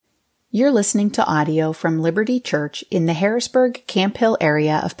You're listening to audio from Liberty Church in the Harrisburg Camp Hill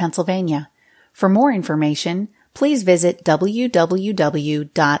area of Pennsylvania. For more information, please visit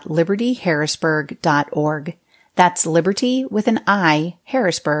www.libertyharrisburg.org. That's liberty with an I,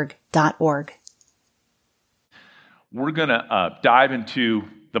 harrisburg.org. We're going to dive into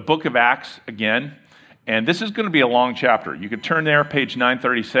the book of Acts again, and this is going to be a long chapter. You can turn there, page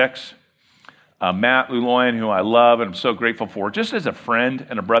 936. Matt Luloyan, who I love and I'm so grateful for, just as a friend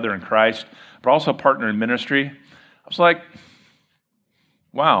and a brother in Christ, but also a partner in ministry. I was like,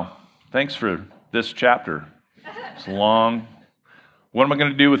 wow, thanks for this chapter. It's long. What am I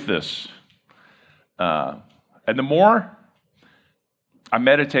going to do with this? And the more I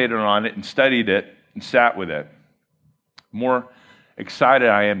meditated on it and studied it and sat with it, the more excited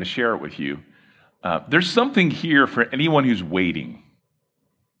I am to share it with you. There's something here for anyone who's waiting.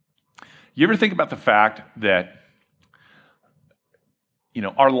 You ever think about the fact that,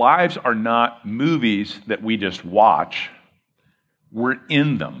 our lives are not movies that we just watch. We're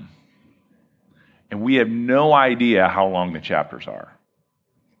in them. And we have no idea how long the chapters are.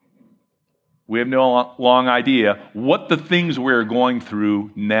 We have no long idea what the things we're going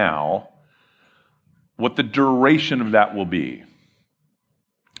through now, what the duration of that will be.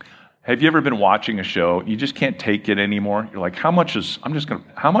 Have you ever been watching a show, you just can't take it anymore? You're like, how much is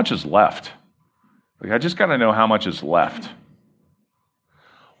left? Like, I just got to know how much is left.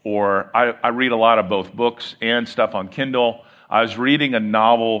 Or I read a lot of both books and stuff on Kindle. I was reading a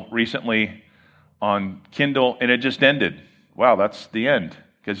novel recently on Kindle, and it just ended. Wow, that's the end.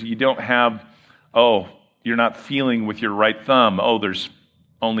 Because you don't have, you're not feeling with your right thumb, there's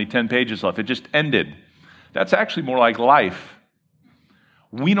only 10 pages left. It just ended. That's actually more like life.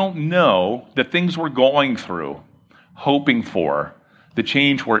 We don't know the things we're going through, hoping for, the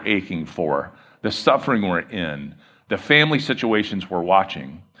change we're aching for, the suffering we're in, the family situations we're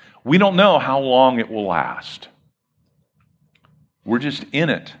watching. We don't know how long it will last. We're just in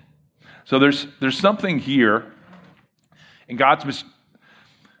it. So there's something here in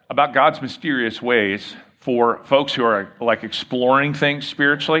about God's mysterious ways for folks who are like exploring things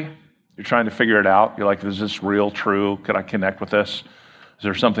spiritually. You're trying to figure it out. You're like, is this real, true? Could I connect with this? Is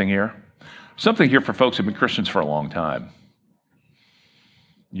there something here? Something here for folks who've been Christians for a long time.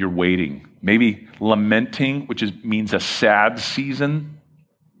 You're waiting, maybe lamenting, which means a sad season.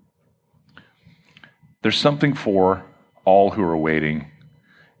 There's something for all who are waiting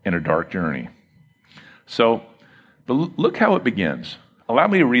in a dark journey. So, look how it begins. Allow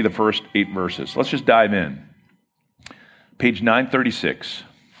me to read the first 8 verses. Let's just dive in. Page 936,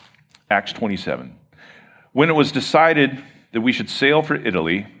 Acts 27. When it was decided that we should sail for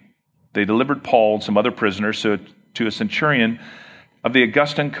Italy, they delivered Paul and some other prisoners to a centurion of the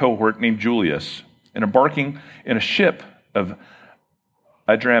Augustan cohort named Julius, and embarking in a ship of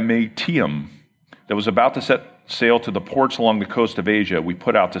Adramyttium that was about to set sail to the ports along the coast of Asia, we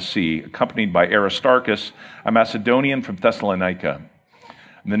put out to sea, accompanied by Aristarchus, a Macedonian from Thessalonica.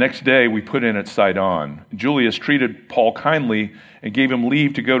 And the next day we put in at Sidon. Julius treated Paul kindly and gave him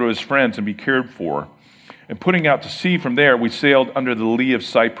leave to go to his friends and be cared for. And putting out to sea from there, we sailed under the lee of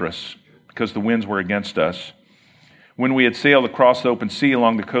Cyprus, because the winds were against us. When we had sailed across the open sea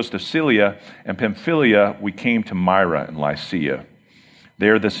along the coast of Cilicia and Pamphylia, we came to Myra and Lycia.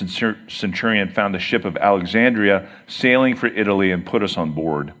 There the centurion found a ship of Alexandria sailing for Italy and put us on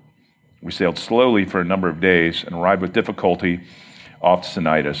board. We sailed slowly for a number of days and arrived with difficulty off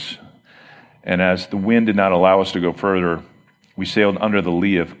Cnidus. And as the wind did not allow us to go further, we sailed under the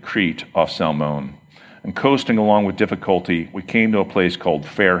lee of Crete off Salmone. And coasting along with difficulty, we came to a place called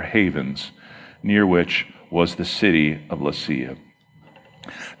Fair Havens, near which was the city of Lasea.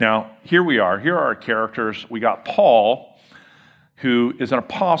 Now, here we are. Here are our characters. We got Paul, who is an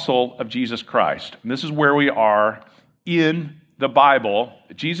apostle of Jesus Christ. And this is where we are in the Bible.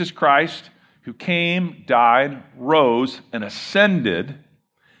 Jesus Christ, who came, died, rose, and ascended.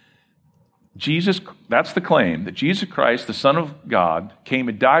 That's the claim, that Jesus Christ, the Son of God, came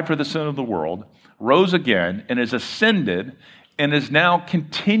and died for the sin of the world, rose again, and is ascended, and is now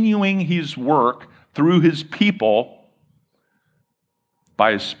continuing his work through his people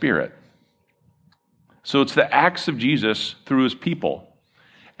by his Spirit. So it's the acts of Jesus through his people.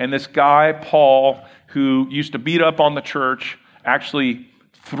 And this guy, Paul, who used to beat up on the church, actually,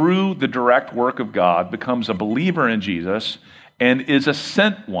 through the direct work of God, becomes a believer in Jesus and is a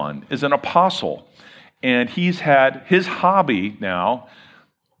sent one, is an apostle. And he's had his hobby now,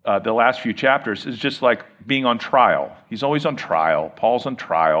 the last few chapters, is just like being on trial. He's always on trial. Paul's on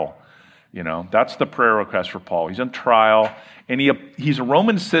trial. That's the prayer request for Paul. He's on trial, and he's a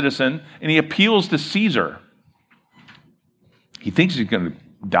Roman citizen, and he appeals to Caesar. He thinks he's going to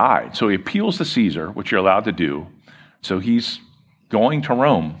died. So he appeals to Caesar, which you're allowed to do. So he's going to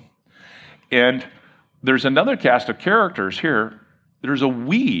Rome. And there's another cast of characters here. There's a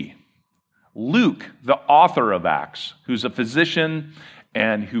we. Luke, the author of Acts, who's a physician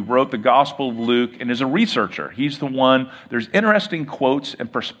and who wrote the Gospel of Luke and is a researcher. He's the one. There's interesting quotes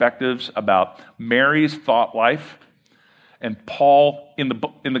and perspectives about Mary's thought life. And Paul in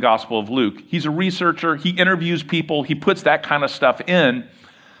the Gospel of Luke, he's a researcher. He interviews people. He puts that kind of stuff in.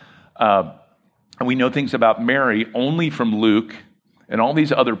 And we know things about Mary only from Luke and all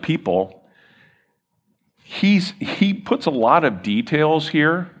these other people. He puts a lot of details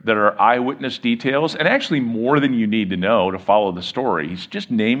here that are eyewitness details, and actually more than you need to know to follow the story. He's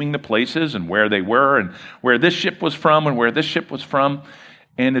just naming the places and where they were and where this ship was from and where this ship was from.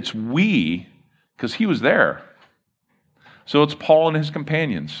 And it's we, because he was there. So it's Paul and his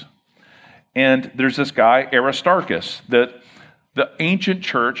companions. And there's this guy, Aristarchus, that the ancient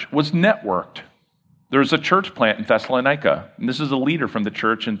church was networked. There's a church plant in Thessalonica, and this is a leader from the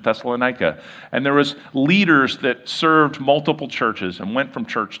church in Thessalonica. And there was leaders that served multiple churches and went from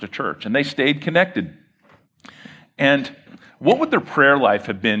church to church, and they stayed connected. And what would their prayer life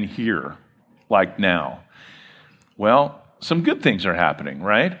have been here like now? Well, some good things are happening,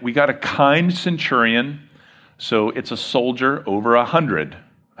 right? We got a kind centurion, so it's a soldier over 100,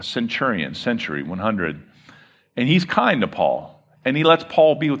 a centurion, century, 100. And he's kind to Paul, and he lets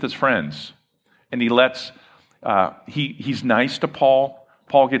Paul be with his friends. And he's nice to Paul.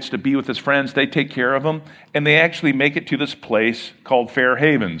 Paul gets to be with his friends. They take care of him. And they actually make it to this place called Fair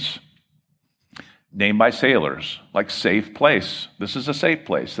Havens, named by sailors, like safe place. This is a safe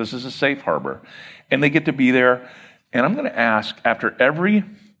place. This is a safe harbor. And they get to be there. And I'm going to ask, after every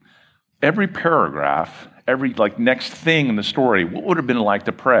paragraph, every next thing in the story, what would it have been like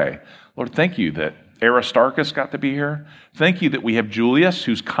to pray? Lord, thank you that Aristarchus got to be here. Thank you that we have Julius,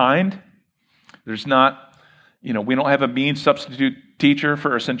 who's kind. There's not, we don't have a mean substitute teacher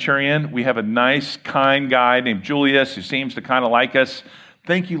for a centurion. We have a nice, kind guy named Julius who seems to kind of like us.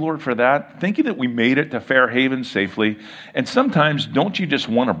 Thank you, Lord, for that. Thank you that we made it to Fair Haven safely. And sometimes, don't you just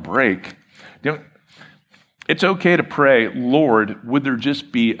want to break? It's okay to pray, Lord, would there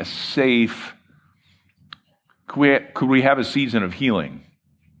just be a safe, could we have a season of healing?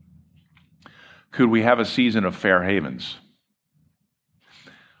 Could we have a season of Fair Havens?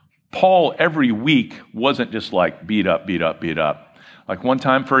 Paul, every week, wasn't just like beat up. Like one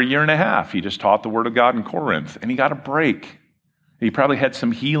time for a year and a half, he just taught the Word of God in Corinth, and he got a break. He probably had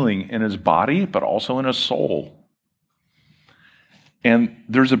some healing in his body, but also in his soul. And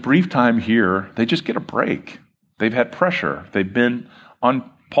there's a brief time here, they just get a break. They've had pressure.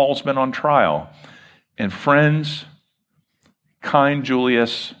 Paul's been on trial. And friends, kind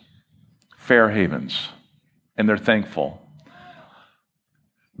Julius, Fair Havens, and they're thankful.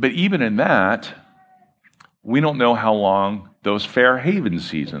 But even in that, we don't know how long those Fair Haven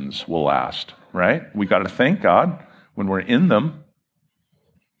seasons will last, right? We got to thank God when we're in them,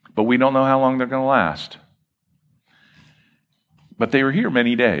 but we don't know how long they're going to last. But they were here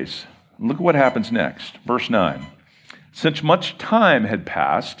many days. Look at what happens next. Verse 9. Since much time had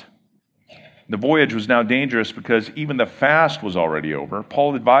passed, the voyage was now dangerous because even the fast was already over.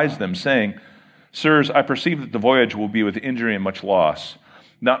 Paul advised them, saying, Sirs, I perceive that the voyage will be with injury and much loss,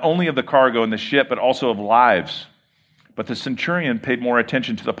 not only of the cargo and the ship, but also of lives. But the centurion paid more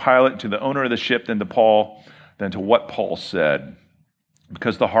attention to the pilot and to the owner of the ship than to what Paul said.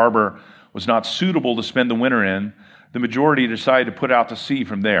 Because the harbor was not suitable to spend the winter in, the majority decided to put out to sea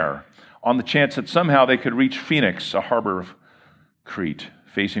from there, on the chance that somehow they could reach Phoenix, a harbor of Crete,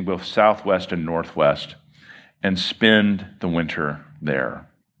 facing both southwest and northwest, and spend the winter there.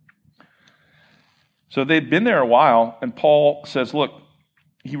 So they'd been there a while, and Paul says, look,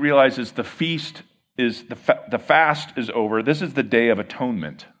 he realizes the fast is over. This is the Day of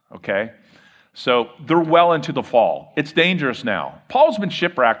Atonement, okay? So they're well into the fall. It's dangerous now. Paul's been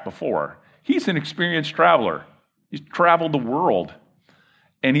shipwrecked before. He's an experienced traveler. He's traveled the world,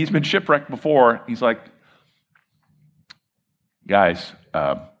 and he's been shipwrecked before. He's like, guys,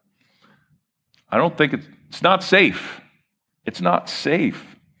 I don't think it's not safe. It's not safe.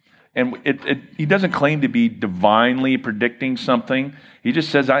 And he doesn't claim to be divinely predicting something. He just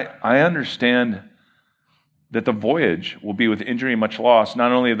says, I understand that the voyage will be with injury and much loss,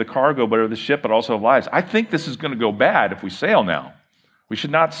 not only of the cargo, but of the ship, but also of lives. I think this is going to go bad if we sail now. We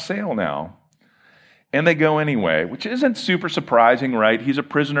should not sail now. And they go anyway, which isn't super surprising, right? He's a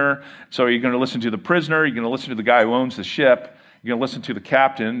prisoner, so you're going to listen to the prisoner, you're going to listen to the guy who owns the ship, you're going to listen to the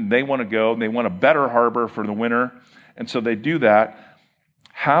captain. They want to go, and they want a better harbor for the winter, and so they do that.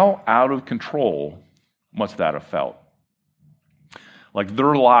 How out of control must that have felt? Like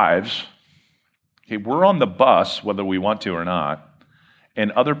their lives, okay, we're on the bus whether we want to or not,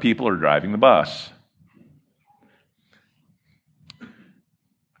 and other people are driving the bus.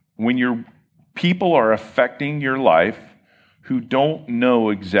 When your people are affecting your life who don't know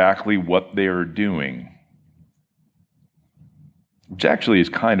exactly what they are doing, which actually is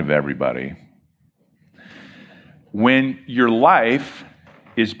kind of everybody. When your life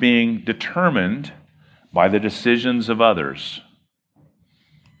is being determined by the decisions of others,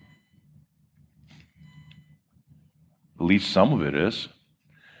 at least some of it is,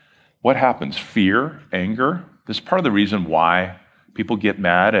 what happens? Fear, anger. This is part of the reason why people get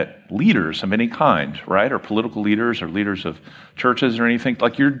mad at leaders of any kind, right? Or political leaders or leaders of churches or anything.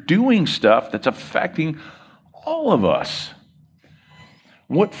 Like you're doing stuff that's affecting all of us.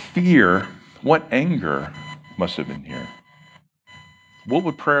 What fear, what anger must have been here? What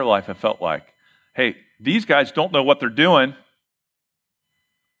would prayer life have felt like? Hey, these guys don't know what they're doing.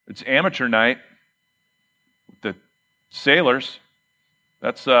 It's amateur night with the sailors.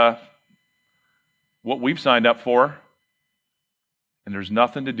 That's what we've signed up for. And there's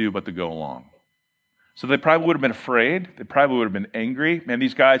nothing to do but to go along. So they probably would have been afraid. They probably would have been angry. Man,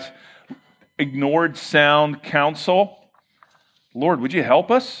 these guys ignored sound counsel. Lord, would you help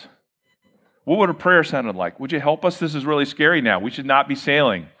us? What would a prayer sounded like? Would you help us? This is really scary now. We should not be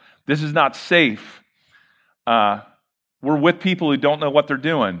sailing. This is not safe. We're with people who don't know what they're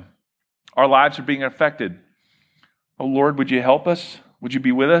doing. Our lives are being affected. Oh, Lord, would you help us? Would you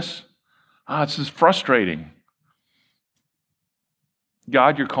be with us? This is frustrating.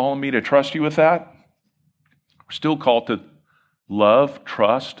 God, you're calling me to trust you with that? We're still called to love,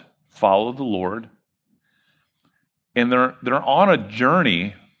 trust, follow the Lord. And they're on a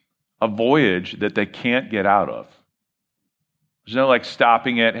journey, a voyage that they can't get out of. There's no like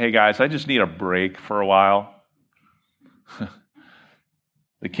stopping it. Hey guys, I just need a break for a while.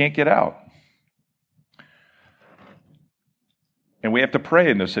 They can't get out. And we have to pray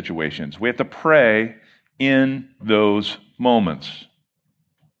in those situations. We have to pray in those moments.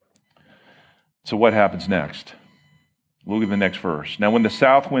 So what happens next? Look at the next verse. Now when the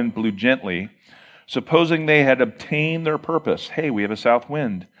south wind blew gently, supposing they had obtained their purpose, hey, we have a south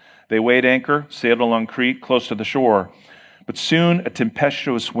wind. They weighed anchor, sailed along Crete, close to the shore. But soon a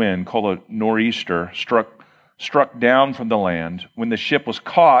tempestuous wind, called a nor'easter, struck down from the land. When the ship was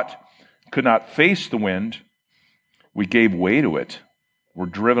caught, could not face the wind, we gave way to it. We're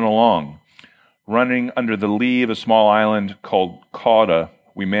driven along. Running under the lee of a small island called Cauda,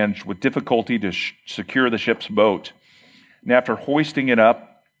 we managed with difficulty to secure the ship's boat. And after hoisting it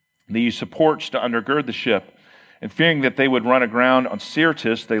up, they used supports to undergird the ship. And fearing that they would run aground on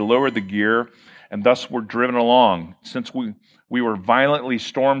Syrtis, they lowered the gear and thus were driven along. Since we were violently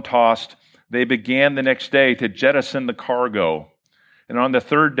storm-tossed, they began the next day to jettison the cargo. And on the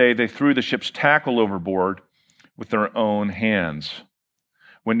third day, they threw the ship's tackle overboard with their own hands,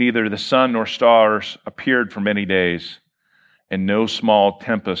 when neither the sun nor stars appeared for many days, and no small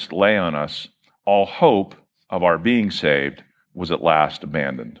tempest lay on us. All hope of our being saved was at last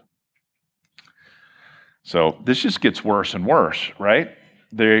abandoned. So this just gets worse and worse, right?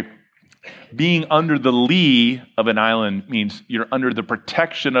 Being under the lee of an island means you're under the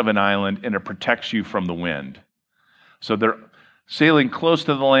protection of an island, and it protects you from the wind. So they're sailing close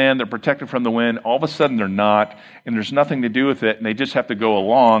to the land, they're protected from the wind. All of a sudden they're not, and there's nothing to do with it, and they just have to go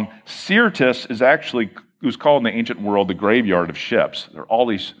along. Syrtis is actually, it was called in the ancient world the graveyard of ships. There are all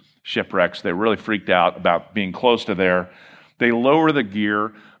these shipwrecks. They're really freaked out about being close to there. They lower the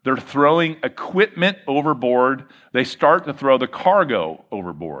gear. They're throwing equipment overboard. They start to throw the cargo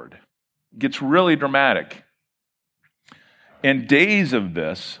overboard. It gets really dramatic. In days of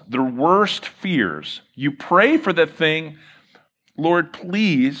this, their worst fears, you pray for the thing, Lord,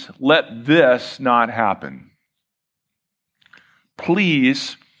 please let this not happen.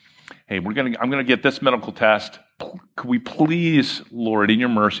 Please, hey, I'm going to get this medical test. Could we please, Lord, in your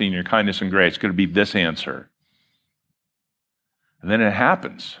mercy and your kindness and grace, could it be this answer? And then it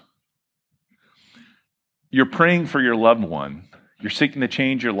happens. You're praying for your loved one. You're seeking to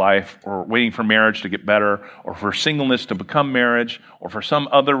change your life, or waiting for marriage to get better, or for singleness to become marriage, or for some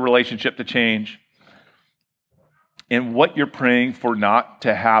other relationship to change. And what you're praying for not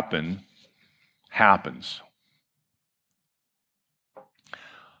to happen, happens.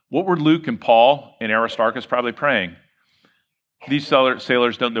 What were Luke and Paul and Aristarchus probably praying? These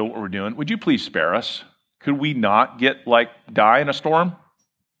sailors don't know what we're doing. Would you please spare us? Could we not die in a storm?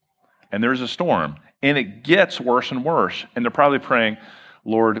 And there's a storm. And it gets worse and worse. And they're probably praying,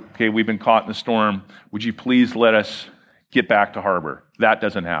 Lord, okay, we've been caught in the storm. Would you please let us get back to harbor? That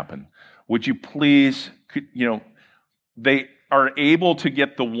doesn't happen. Would you please, are able to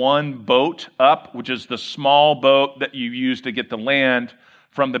get the one boat up, which is the small boat that you use to get to land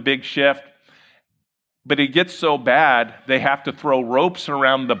from the big ship. But it gets so bad, they have to throw ropes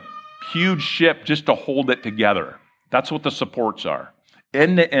around the huge ship just to hold it together. That's what the supports are.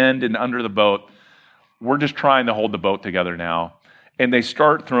 End to end and under the boat. We're just trying to hold the boat together now. And they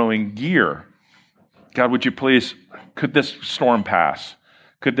start throwing gear. God, would you please, could this storm pass?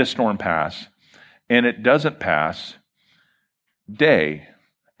 Could this storm pass? And it doesn't pass day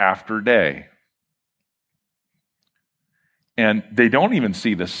after day. And they don't even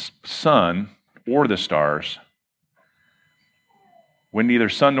see the sun or the stars, when neither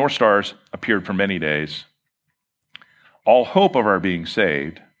sun nor stars appeared for many days. All hope of our being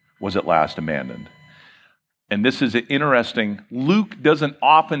saved was at last abandoned. And this is interesting. Luke doesn't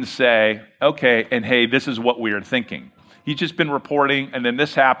often say, okay, and hey, this is what we are thinking. He's just been reporting, and then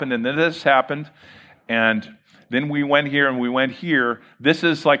this happened, and then this happened, and then we went here and we went here. This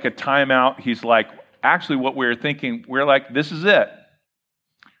is like a timeout. He's like, actually what we were thinking, we're like, this is it.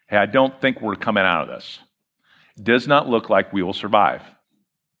 Hey, I don't think we're coming out of this. It does not look like we will survive.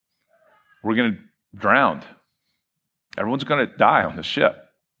 We're going to drown. Everyone's going to die on the ship.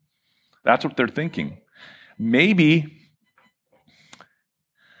 That's what they're thinking. Maybe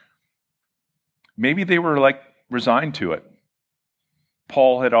they were like resigned to it.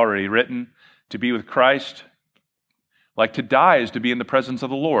 Paul had already written, to be with Christ, like to die is to be in the presence of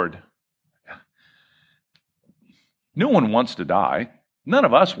the Lord. No one wants to die. None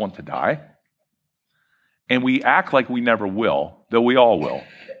of us want to die. And we act like we never will, though we all will.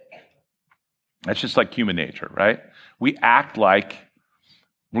 That's just like human nature, right? We act like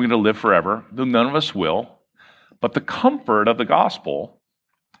we're going to live forever, though none of us will. But the comfort of the gospel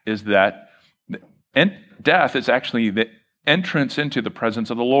is that death is actually the entrance into the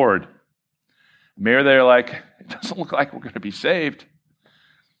presence of the Lord. Maybe they're like, it doesn't look like we're going to be saved.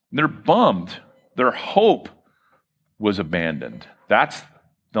 And they're bummed. Their hope was abandoned. That's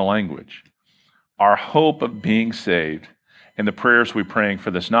the language. Our hope of being saved and the prayers we're praying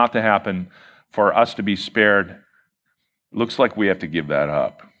for this not to happen, for us to be spared, looks like we have to give that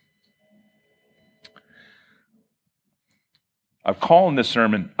up. I've called this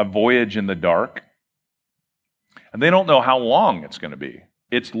sermon A Voyage in the Dark. And they don't know how long it's going to be.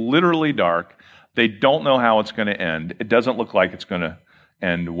 It's literally dark. They don't know how it's going to end. It doesn't look like it's going to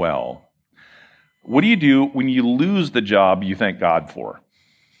end well. What do you do when you lose the job you thank God for?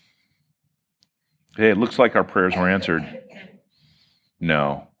 Hey, it looks like our prayers were answered.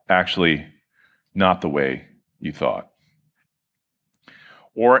 No, actually, not the way you thought.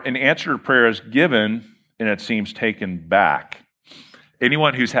 Or an answered prayer is given and it seems taken back.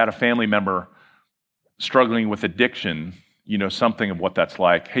 Anyone who's had a family member struggling with addiction, you know something of what that's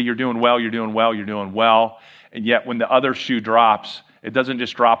like. Hey, you're doing well, you're doing well, you're doing well. And yet when the other shoe drops, it doesn't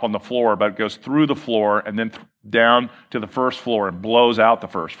just drop on the floor, but it goes through the floor and then down to the first floor and blows out the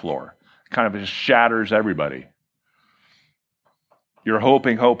first floor. It kind of just shatters everybody. You're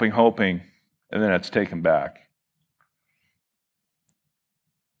hoping, and then it's taken back.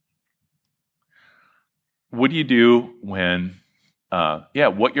 What do you do when,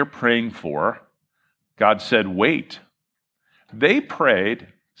 what you're praying for, God said, wait. They prayed,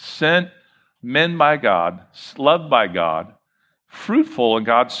 sent men by God, loved by God, fruitful in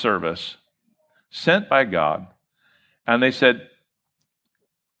God's service, sent by God, and they said,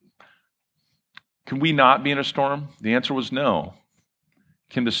 can we not be in a storm? The answer was no.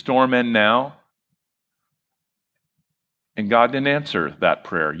 Can the storm end now? And God didn't answer that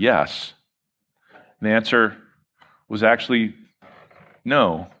prayer, yes. And the answer was actually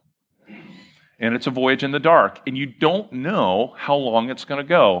no. And it's a voyage in the dark. And you don't know how long it's going to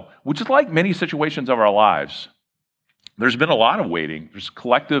go, which is like many situations of our lives. There's been a lot of waiting. There's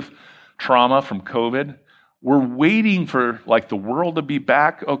collective trauma from COVID. We're waiting for like the world to be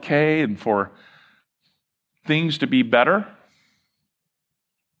back okay and for things to be better.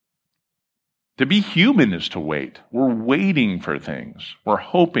 To be human is to wait. We're waiting for things. We're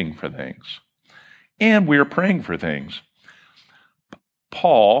hoping for things. And we're praying for things.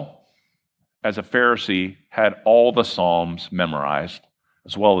 Paul, as a Pharisee, had all the Psalms memorized,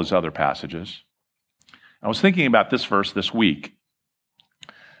 as well as other passages. I was thinking about this verse this week.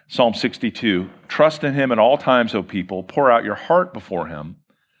 Psalm 62, trust in him at all times, O people. Pour out your heart before him.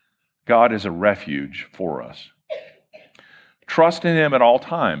 God is a refuge for us. Trust in him at all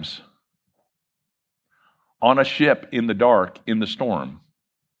times. On a ship, in the dark, in the storm.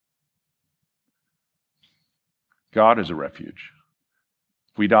 God is a refuge.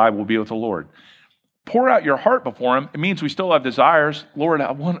 If we die, we'll be with the Lord. Pour out your heart before him. It means we still have desires. Lord,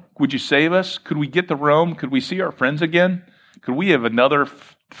 would you save us? Could we get to Rome? Could we see our friends again? Could we have another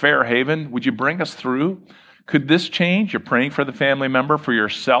fair haven? Would you bring us through? Could this change? You're praying for the family member, for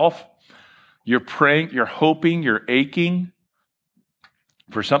yourself. You're praying, you're hoping, you're aching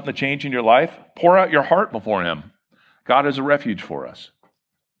for something to change in your life. Pour out your heart before him. God is a refuge for us.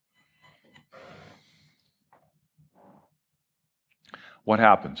 What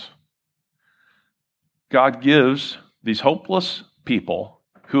happens? God gives these hopeless people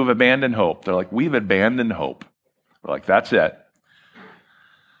who have abandoned hope. They're like, we've abandoned hope. We're like, that's it.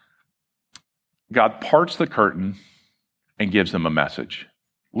 God parts the curtain and gives them a message.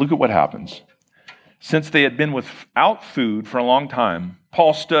 Look at what happens. Since they had been without food for a long time,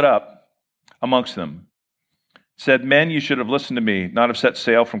 Paul stood up amongst them, said, men, you should have listened to me, not have set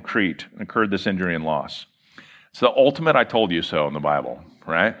sail from Crete and incurred this injury and loss. It's the ultimate I told you so in the Bible,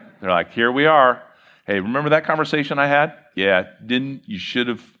 right? They're like, here we are. Hey, remember that conversation I had? Yeah, didn't, you should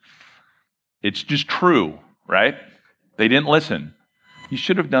have. It's just true, right? They didn't listen. You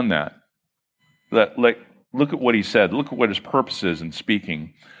should have done that. Look at what he said. Look at what his purpose is in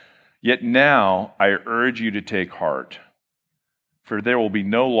speaking. Yet now I urge you to take heart, for there will be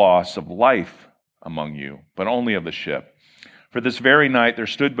no loss of life among you, but only of the ship. For this very night there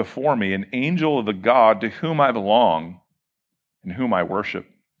stood before me an angel of the God to whom I belong and whom I worship.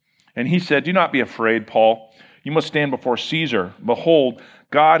 And he said, do not be afraid, Paul. You must stand before Caesar. Behold,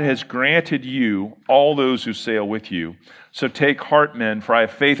 God has granted you all those who sail with you. So take heart, men, for I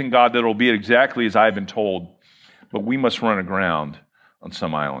have faith in God that it will be exactly as I have been told. But we must run aground on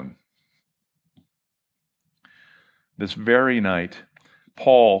some island. This very night,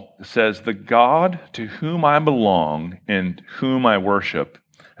 Paul says, the God to whom I belong and whom I worship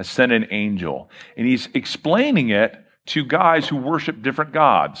has sent an angel. And he's explaining it to guys who worship different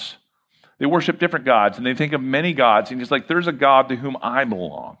gods. They worship different gods, and they think of many gods, and he's like, there's a God to whom I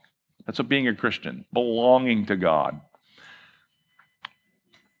belong. That's what being a Christian, belonging to God.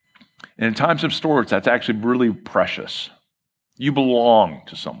 And in times of storage, that's actually really precious. You belong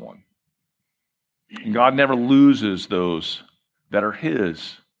to someone. And God never loses those that are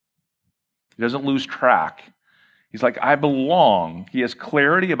his. He doesn't lose track. He's like, I belong. He has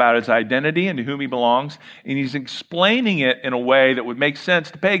clarity about his identity and to whom he belongs, and he's explaining it in a way that would make sense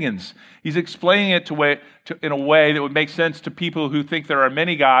to pagans. He's explaining it in a way that would make sense to people who think there are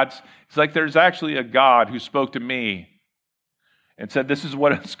many gods. It's like, there's actually a God who spoke to me and said, this is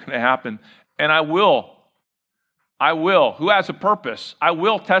what is going to happen. And I will, who has a purpose, I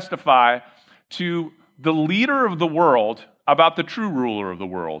will testify to the leader of the world about the true ruler of the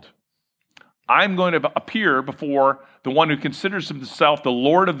world. I'm going to appear before the one who considers himself the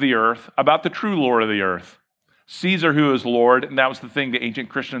Lord of the earth, about the true Lord of the earth. Caesar, who is Lord, and that was the thing the ancient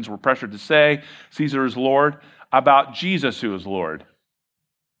Christians were pressured to say, Caesar is Lord, about Jesus, who is Lord.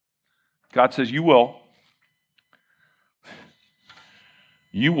 God says, you will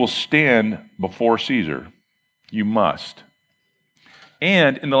stand before Caesar. You must.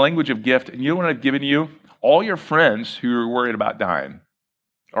 And in the language of gift, and you know what I've given you? All your friends who are worried about dying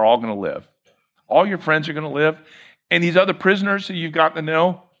are all going to live. All your friends are going to live. And these other prisoners that you've got to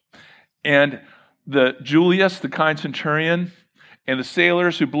know, and the Julius, the kind centurion, and the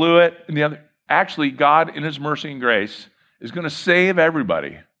sailors who blew it, and the other, actually, God, in his mercy and grace, is going to save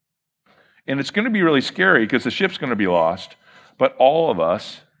everybody. And it's going to be really scary because the ship's going to be lost, but all of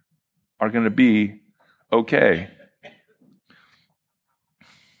us are going to be okay.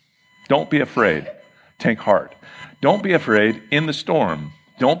 Don't be afraid. Take heart. Don't be afraid in the storm.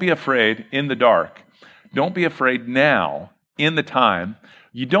 Don't be afraid in the dark. Don't be afraid now in the time.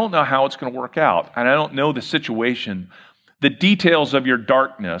 You don't know how it's going to work out. And I don't know the situation. The details of your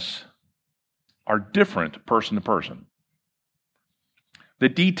darkness are different person to person. The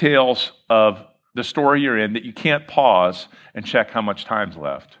details of the story you're in that you can't pause and check how much time's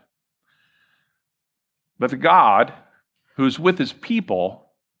left. But the God who's with his people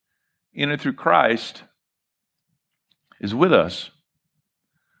in and through Christ is with us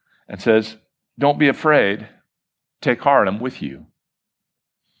and says, don't be afraid. Take heart. I'm with you.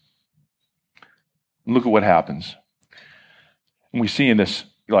 Look at what happens. And we see in this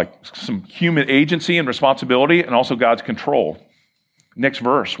like some human agency and responsibility and also God's control. Next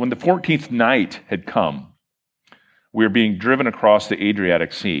verse. When the 14th night had come, we were being driven across the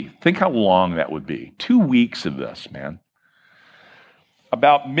Adriatic Sea. Think how long that would be. 2 weeks of this, man.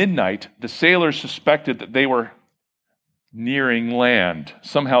 About midnight, the sailors suspected that they were nearing land.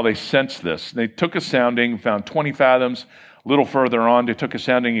 Somehow they sensed this. They took a sounding, found 20 fathoms. A little further on, they took a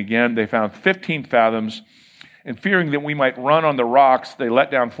sounding again. They found 15 fathoms. And fearing that we might run on the rocks, they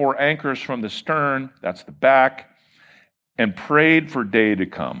let down 4 anchors from the stern, that's the back, and prayed for day to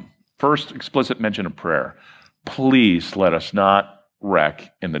come. First explicit mention of prayer. please let us not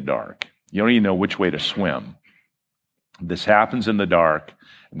wreck in the dark. You don't even know which way to swim. This happens in the dark,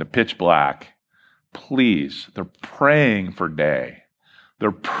 in the pitch black. Please, they're praying for day.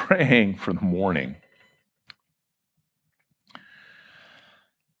 They're praying for the morning.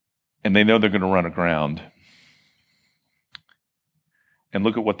 And they know they're going to run aground. And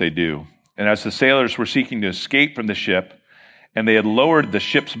look at what they do. And as the sailors were seeking to escape from the ship, and they had lowered the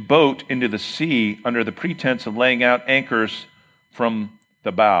ship's boat into the sea under the pretense of laying out anchors from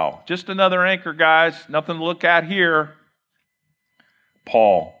the bow. Just another anchor, guys. Nothing to look at here.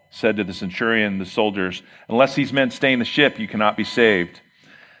 Paul said to the centurion and the soldiers, unless these men stay in the ship, you cannot be saved.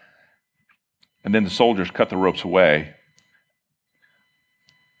 And then the soldiers cut the ropes away,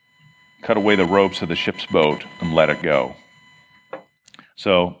 cut away the ropes of the ship's boat, and let it go.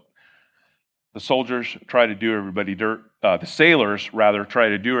 So the soldiers try to do everybody dirt. The sailors, rather, try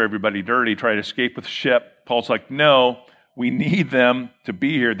to do everybody dirty, try to escape with the ship. Paul's like, no, we need them to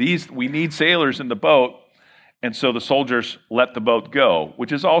be here. We need sailors in the boat. And so the soldiers let the boat go,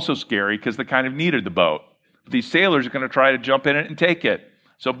 which is also scary because they kind of needed the boat. But these sailors are going to try to jump in it and take it.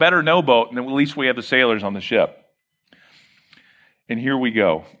 So better no boat, and then at least we have the sailors on the ship. And here we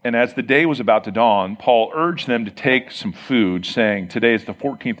go. And as the day was about to dawn, Paul urged them to take some food, saying, today is the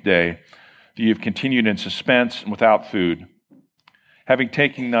 14th day that you have continued in suspense and without food, having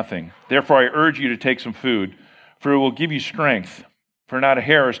taken nothing. Therefore I urge you to take some food, for it will give you strength, for not a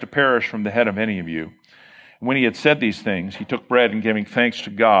hair is to perish from the head of any of you. And when he had said these things, he took bread and giving thanks to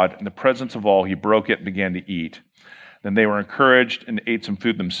God, in the presence of all, he broke it and began to eat. Then they were encouraged and ate some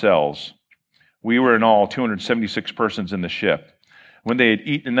food themselves. We were in all 276 persons in the ship. When they had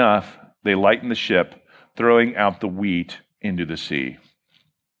eaten enough, they lightened the ship, throwing out the wheat into the sea.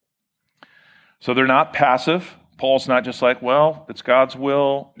 So they're not passive. Paul's not just like, well, it's God's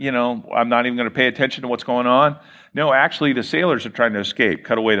will, I'm not even going to pay attention to what's going on. No, actually, the sailors are trying to escape,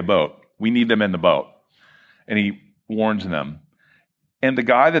 cut away the boat. We need them in the boat. And he warns them. And the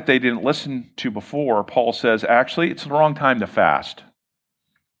guy that they didn't listen to before, Paul says, actually, it's the wrong time to fast.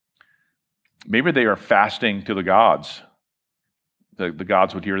 Maybe they are fasting to the gods. The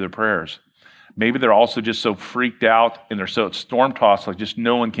gods would hear their prayers. Maybe they're also just so freaked out and they're so storm-tossed, like just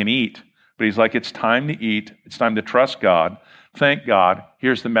no one can eat. But he's like, it's time to eat. It's time to trust God. Thank God.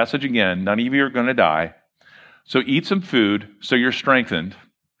 Here's the message again. None of you are going to die. So eat some food so you're strengthened.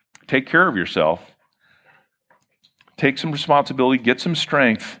 Take care of yourself. Take some responsibility. Get some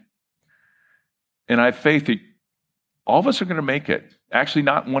strength. And I have faith that all of us are going to make it. Actually,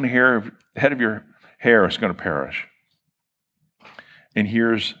 not one head of your hair is going to perish. And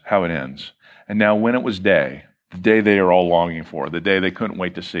here's how it ends. And now when it was day, the day they are all longing for, the day they couldn't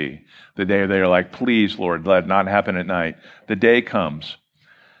wait to see, the day they are like, please, Lord, let it not happen at night. The day comes.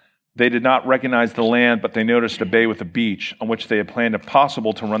 They did not recognize the land, but they noticed a bay with a beach on which they had planned if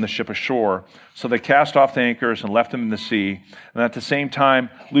possible to run the ship ashore. So they cast off the anchors and left them in the sea. And at the same time,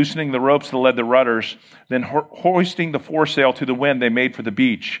 loosening the ropes that led the rudders, then hoisting the foresail to the wind, they made for the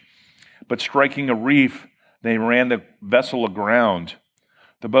beach. But striking a reef, they ran the vessel aground.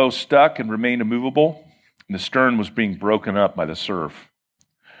 The bow stuck and remained immovable, and the stern was being broken up by the surf.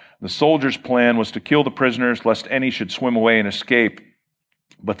 The soldiers' plan was to kill the prisoners, lest any should swim away and escape.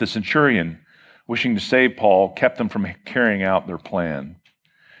 But the centurion, wishing to save Paul, kept them from carrying out their plan.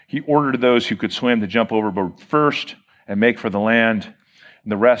 He ordered those who could swim to jump overboard first and make for the land,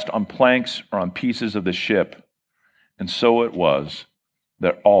 and the rest on planks or on pieces of the ship. And so it was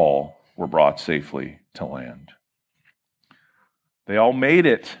that all were brought safely to land. They all made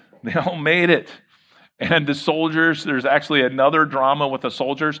it. They all made it. And the soldiers, there's actually another drama with the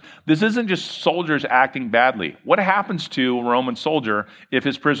soldiers. This isn't just soldiers acting badly. What happens to a Roman soldier if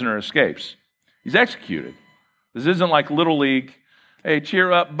his prisoner escapes? He's executed. This isn't like Little League. Hey,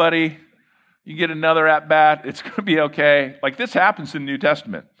 cheer up, buddy. You get another at bat. It's going to be okay. Like this happens in the New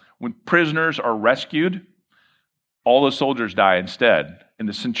Testament. When prisoners are rescued, all the soldiers die instead. And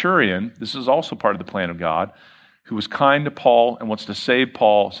the centurion, this is also part of the plan of God, who was kind to Paul and wants to save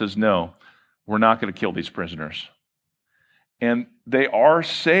Paul, says, no, we're not going to kill these prisoners. And they are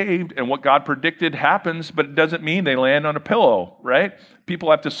saved, and what God predicted happens, but it doesn't mean they land on a pillow, right?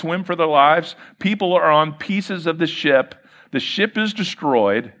 People have to swim for their lives. People are on pieces of the ship. The ship is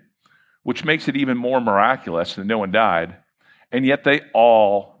destroyed, which makes it even more miraculous that no one died. And yet they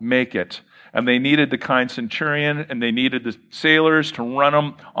all make it. And they needed the kind centurion, and they needed the sailors to run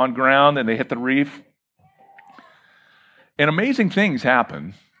them on ground, and they hit the reef. And amazing things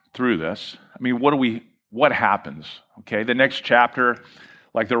happen through this. I mean, what happens? Okay, the next chapter,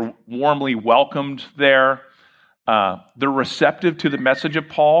 like they're warmly welcomed there. They're receptive to the message of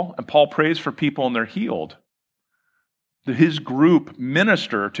Paul, and Paul prays for people and they're healed. his group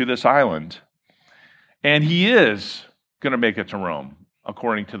minister to this island. And he is going to make it to Rome,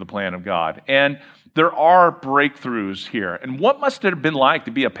 according to the plan of God. And there are breakthroughs here. And what must it have been like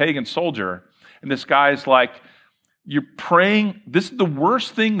to be a pagan soldier? And this guy's like, you're praying, this is the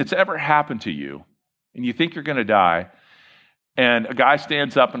worst thing that's ever happened to you, and you think you're going to die. And a guy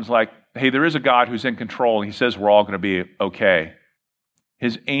stands up and is like, hey, there is a God who's in control, and he says we're all going to be okay.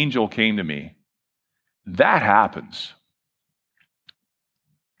 His angel came to me. That happens.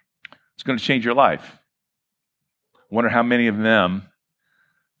 It's going to change your life. I wonder how many of them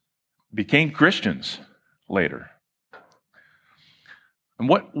became Christians later. And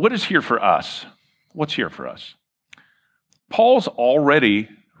what is here for us? What's here for us? Paul's already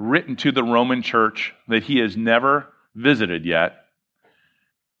written to the Roman church that he has never visited yet.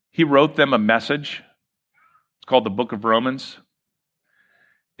 He wrote them a message. It's called the Book of Romans.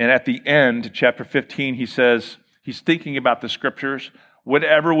 And at the end, chapter 15, he says, he's thinking about the scriptures.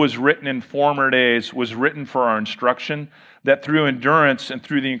 Whatever was written in former days was written for our instruction, that through endurance and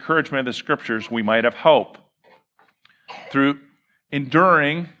through the encouragement of the scriptures, we might have hope. Through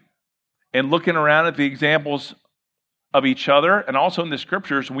enduring and looking around at the examples of each other and also in the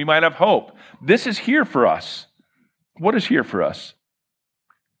scriptures, we might have hope. This is here for us. What is here for us?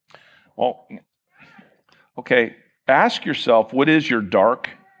 Well, okay, ask yourself, what is your dark?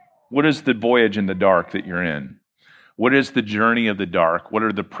 What is the voyage in the dark that you're in? What is the journey of the dark? What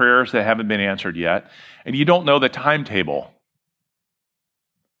are the prayers that haven't been answered yet? And you don't know the timetable.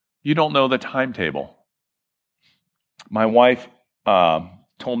 You don't know the timetable. My wife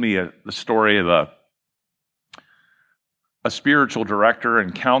told me the story of a spiritual director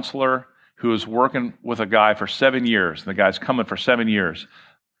and counselor who was working with a guy for 7 years. And the guy's coming for 7 years.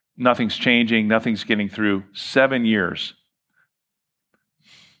 Nothing's changing. Nothing's getting through. 7 years.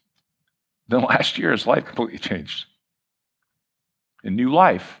 Then last year, his life completely changed. A new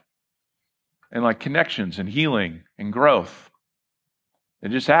life. And like connections and healing and growth. It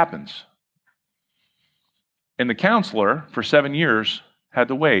just happens. And the counselor, for 7 years, had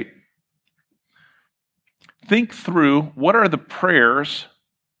to wait. Think through, what are the prayers,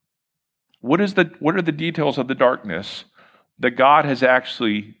 what are the details of the darkness that God has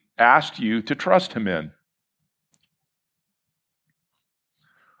actually asked you to trust him in?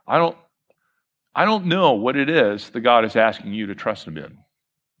 I don't know what it is that God is asking you to trust him in.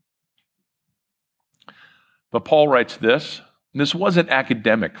 But Paul writes this, and this wasn't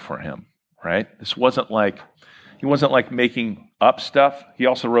academic for him, right? He wasn't like making up stuff. He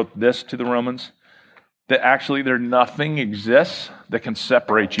also wrote this to the Romans, that actually nothing exists that can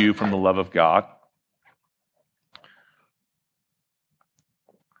separate you from the love of God.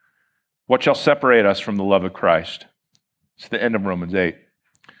 What shall separate us from the love of Christ? It's the end of Romans 8.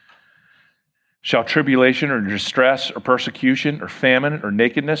 Shall tribulation or distress or persecution or famine or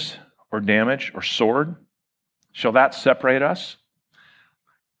nakedness or damage or sword, shall that separate us?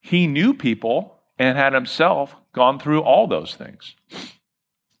 He knew people and had himself gone through all those things.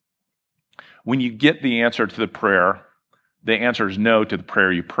 When you get the answer to the prayer, the answer is no to the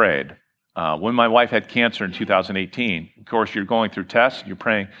prayer you prayed. When my wife had cancer in 2018, of course, you're going through tests, you're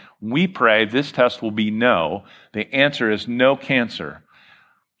praying. We pray this test will be no. The answer is no cancer.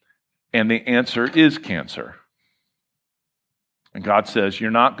 And the answer is cancer. And God says,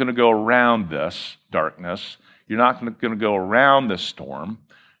 you're not going to go around this darkness. You're not going to go around this storm.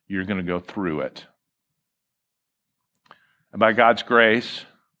 You're going to go through it. And by God's grace,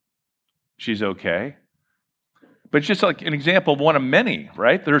 she's okay. But it's just like an example of one of many,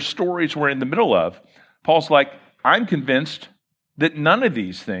 right? There are stories we're in the middle of. Paul's like, I'm convinced that none of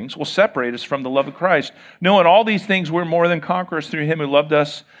these things will separate us from the love of Christ. No, in all these things we're more than conquerors through him who loved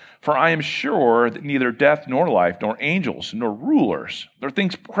us. For I am sure that neither death nor life, nor angels, nor rulers, nor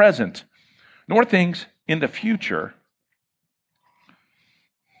things present, nor things in the future,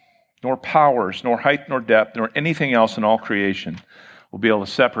 nor powers, nor height, nor depth, nor anything else in all creation will be able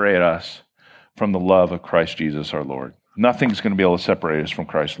to separate us from the love of Christ Jesus our Lord. Nothing's going to be able to separate us from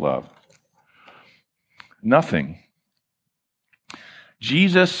Christ's love. Nothing.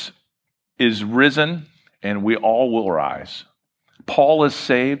 Jesus is risen, and we all will rise. Paul is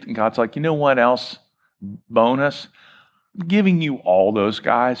saved, and God's like, you know what else? Bonus. I'm giving you all those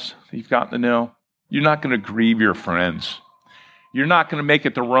guys that you've gotten to know. You're not going to grieve your friends. You're not going to make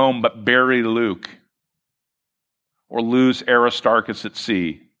it to Rome, but bury Luke or lose Aristarchus at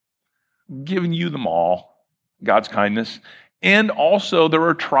sea. I'm giving you them all, God's kindness. And also, there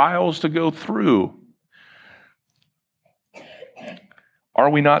are trials to go through. Are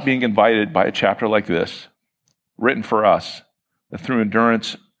we not being invited by a chapter like this, written for us, that through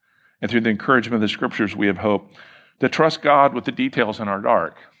endurance and through the encouragement of the scriptures we have hope, to trust God with the details in our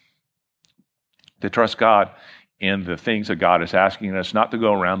dark, to trust God in the things that God is asking us not to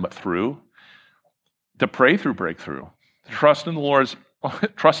go around but through, to pray through breakthrough, to trust in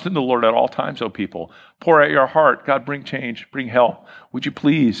the Lord at all times, O people. Pour out your heart. God, bring change, bring help. Would you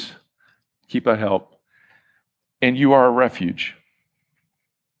please keep that help? And you are a refuge.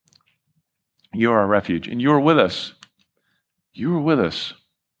 You are a refuge, and you are with us. You are with us.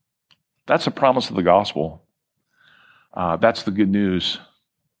 That's the promise of the gospel. That's the good news.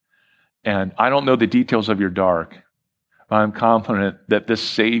 And I don't know the details of your dark, but I'm confident that this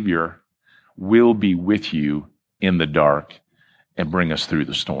Savior will be with you in the dark and bring us through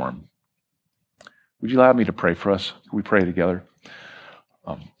the storm. Would you allow me to pray for us? Can we pray together?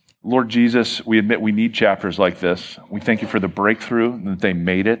 Lord Jesus, we admit we need chapters like this. We thank you for the breakthrough, that they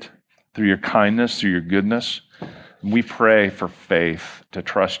made it through your kindness, through your goodness. We pray for faith to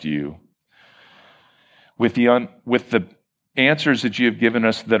trust you with the answers that you have given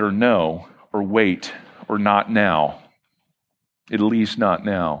us that are no, or wait, or not now, at least not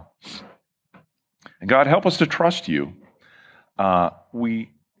now. And God, help us to trust you.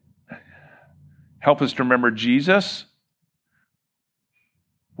 We help us to remember Jesus,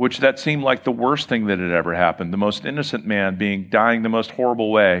 which that seemed like the worst thing that had ever happened, the most innocent man dying the most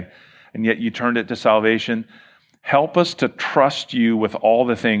horrible way, and yet you turned it to salvation. Help us to trust you with all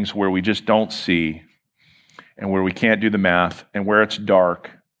the things where we just don't see and where we can't do the math and where it's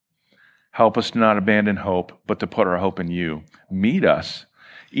dark. Help us to not abandon hope, but to put our hope in you. Meet us.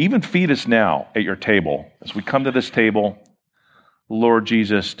 Even feed us now at your table. As we come to this table, Lord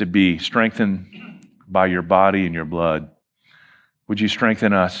Jesus, to be strengthened by your body and your blood. Would you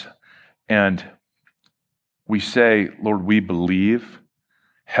strengthen us? And we say, Lord, we believe.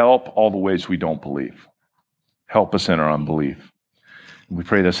 Help all the ways we don't believe. Help us in our unbelief. And we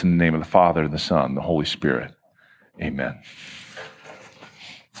pray this in the name of the Father, the Son, and the Holy Spirit. Amen.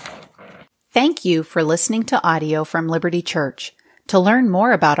 Thank you for listening to audio from Liberty Church. To learn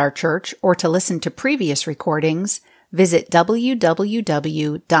more about our church or to listen to previous recordings, visit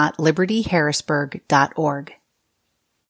www.libertyharrisburg.org.